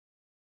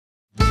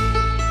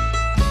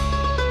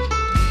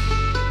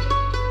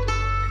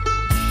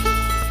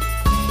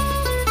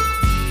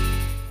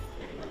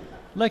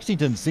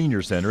Lexington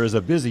Senior Center is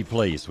a busy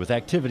place with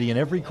activity in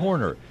every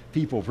corner,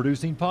 people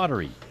producing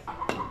pottery,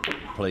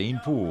 playing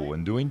pool,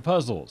 and doing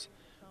puzzles.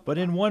 But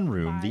in one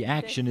room, the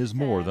action is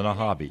more than a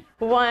hobby.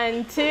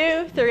 1,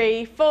 2,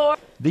 3, 4.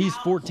 These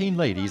 14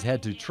 ladies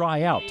had to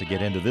try out to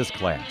get into this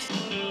class.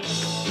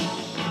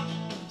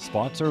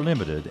 Spots are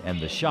limited and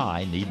the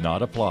shy need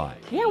not apply.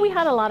 Yeah, we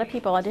had a lot of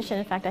people audition.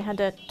 In fact, I had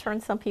to turn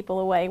some people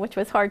away, which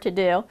was hard to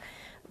do.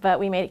 But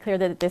we made it clear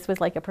that this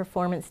was like a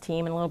performance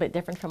team and a little bit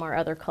different from our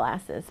other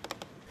classes.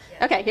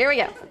 Okay, here we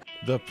go.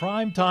 The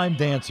Primetime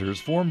Dancers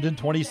formed in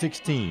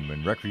 2016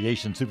 when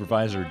Recreation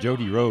Supervisor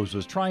Jody Rose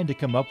was trying to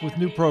come up with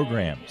new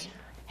programs.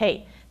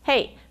 Hey,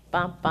 hey,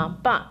 bum, bum,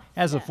 bum.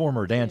 As a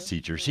former dance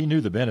teacher, she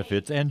knew the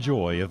benefits and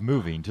joy of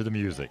moving to the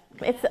music.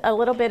 It's a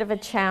little bit of a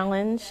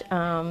challenge,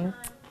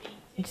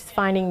 just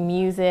finding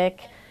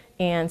music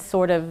and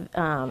sort of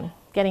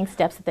getting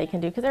steps that they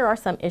can do, because there are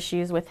some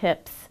issues with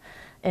hips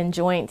and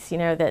joints, you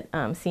know, that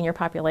senior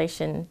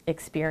population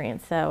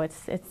experience. So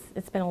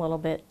it's been a little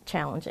bit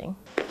challenging.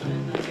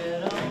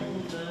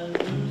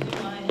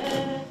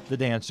 The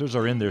dancers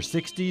are in their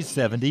 60s,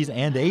 70s,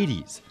 and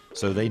 80s,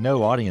 so they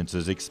know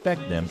audiences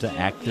expect them to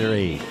act their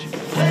age.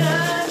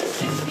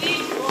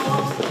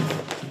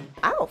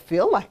 I don't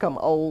feel like I'm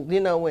old,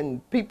 you know,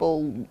 when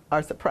people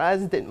are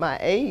surprised at my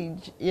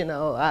age, you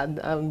know,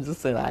 I'm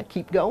just saying I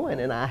keep going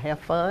and I have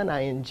fun.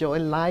 I enjoy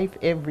life.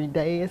 Every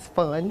day is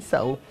fun,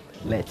 so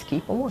let's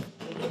keep on.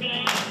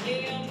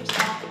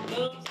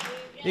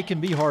 It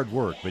can be hard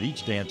work, but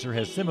each dancer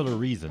has similar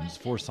reasons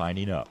for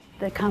signing up.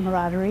 The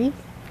camaraderie,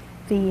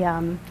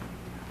 the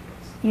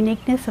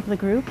uniqueness of the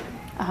group,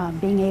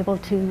 being able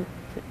to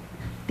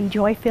be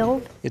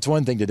joy-filled. It's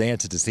one thing to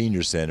dance at the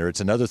Senior Center. It's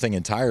another thing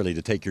entirely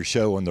to take your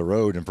show on the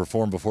road and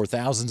perform before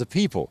thousands of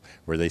people,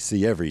 where they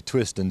see every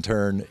twist and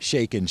turn,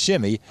 shake and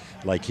shimmy,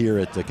 like here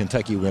at the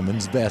Kentucky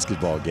women's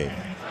basketball game.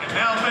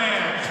 Now,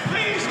 fans,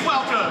 please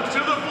welcome to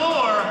the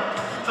floor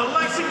the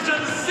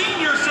Lexington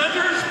Senior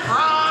Center's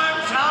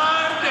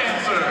Primetime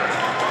Dancer.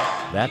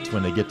 That's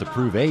when they get to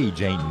prove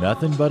age ain't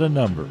nothing but a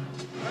number.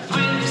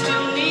 When you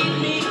still need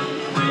me,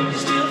 when you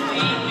still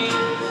feed me,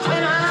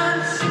 when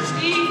I'm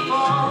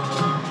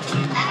 64.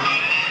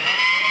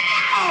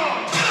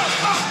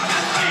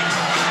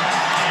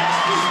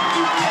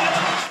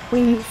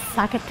 We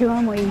sock it to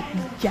them, we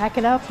jack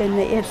it up, and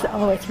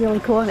it's really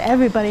cool, and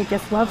everybody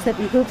just loves it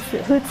and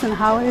hoots and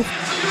hollers.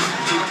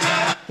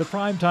 The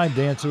Primetime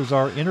Dancers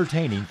are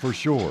entertaining for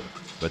sure,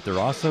 but they're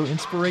also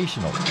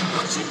inspirational.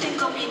 What you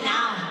think of me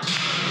now?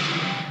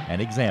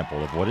 An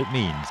example of what it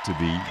means to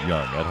be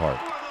young at heart.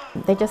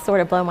 They just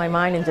sort of blow my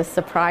mind and just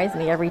surprise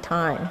me every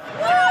time.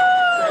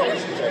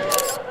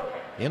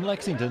 In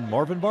Lexington,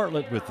 Marvin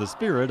Bartlett with the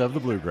Spirit of the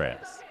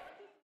Bluegrass.